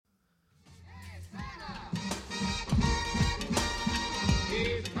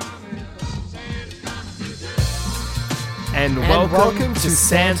And welcome to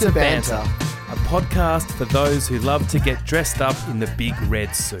Santa Banter, a podcast for those who love to get dressed up in the big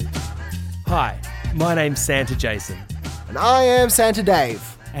red suit. Hi, my name's Santa Jason. And I am Santa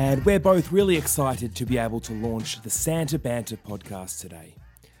Dave. And we're both really excited to be able to launch the Santa Banter podcast today.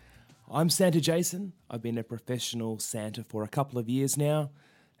 I'm Santa Jason. I've been a professional Santa for a couple of years now,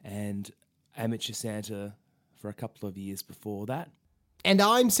 and amateur Santa for a couple of years before that. And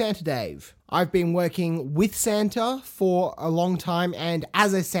I'm Santa Dave. I've been working with Santa for a long time and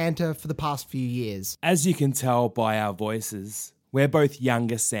as a Santa for the past few years. As you can tell by our voices, we're both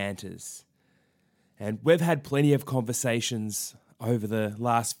younger Santas. And we've had plenty of conversations over the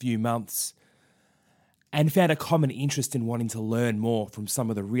last few months and found a common interest in wanting to learn more from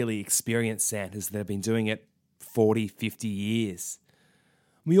some of the really experienced Santas that have been doing it 40, 50 years.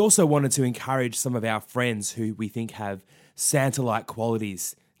 We also wanted to encourage some of our friends who we think have Santa-like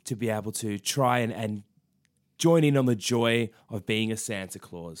qualities to be able to try and join in on the joy of being a Santa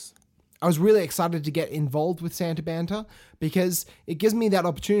Claus. I was really excited to get involved with Santa Banter because it gives me that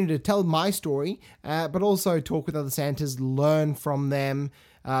opportunity to tell my story, but also talk with other Santas, learn from them,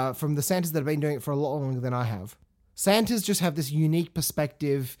 from the Santas that have been doing it for a lot longer than I have. Santas just have this unique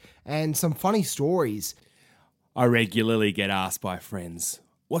perspective and some funny stories. I regularly get asked by friends,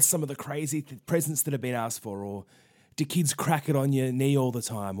 what's some of the crazy presents that have been asked for? Or do kids crack it on your knee all the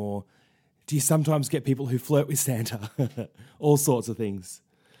time? Or do you sometimes get people who flirt with Santa? All sorts of things.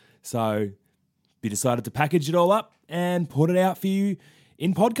 So we decided to package it all up and put it out for you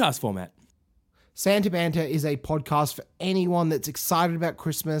in podcast format. Santa Banter is a podcast for anyone that's excited about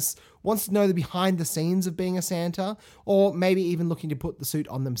Christmas, wants to know the behind the scenes of being a Santa, or maybe even looking to put the suit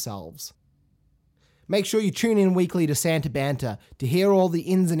on themselves. Make sure you tune in weekly to Santa Banter to hear all the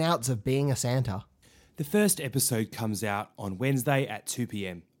ins and outs of being a Santa. The first episode comes out on Wednesday at 2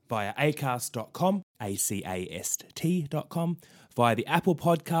 p.m. via acast.com, acast.com, via the Apple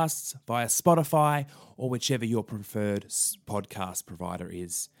Podcasts, via Spotify, or whichever your preferred podcast provider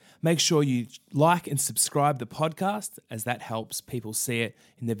is. Make sure you like and subscribe the podcast, as that helps people see it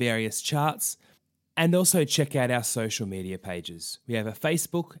in the various charts. And also check out our social media pages. We have a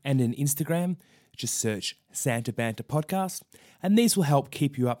Facebook and an Instagram. Just search Santa Banter Podcast, and these will help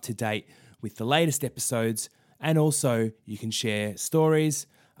keep you up to date with the latest episodes, and also you can share stories,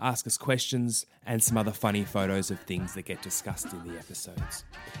 ask us questions, and some other funny photos of things that get discussed in the episodes.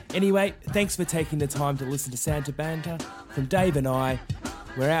 Anyway, thanks for taking the time to listen to Santa Banter. From Dave and I,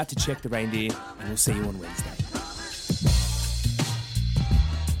 we're out to check the reindeer, and we'll see you on Wednesday.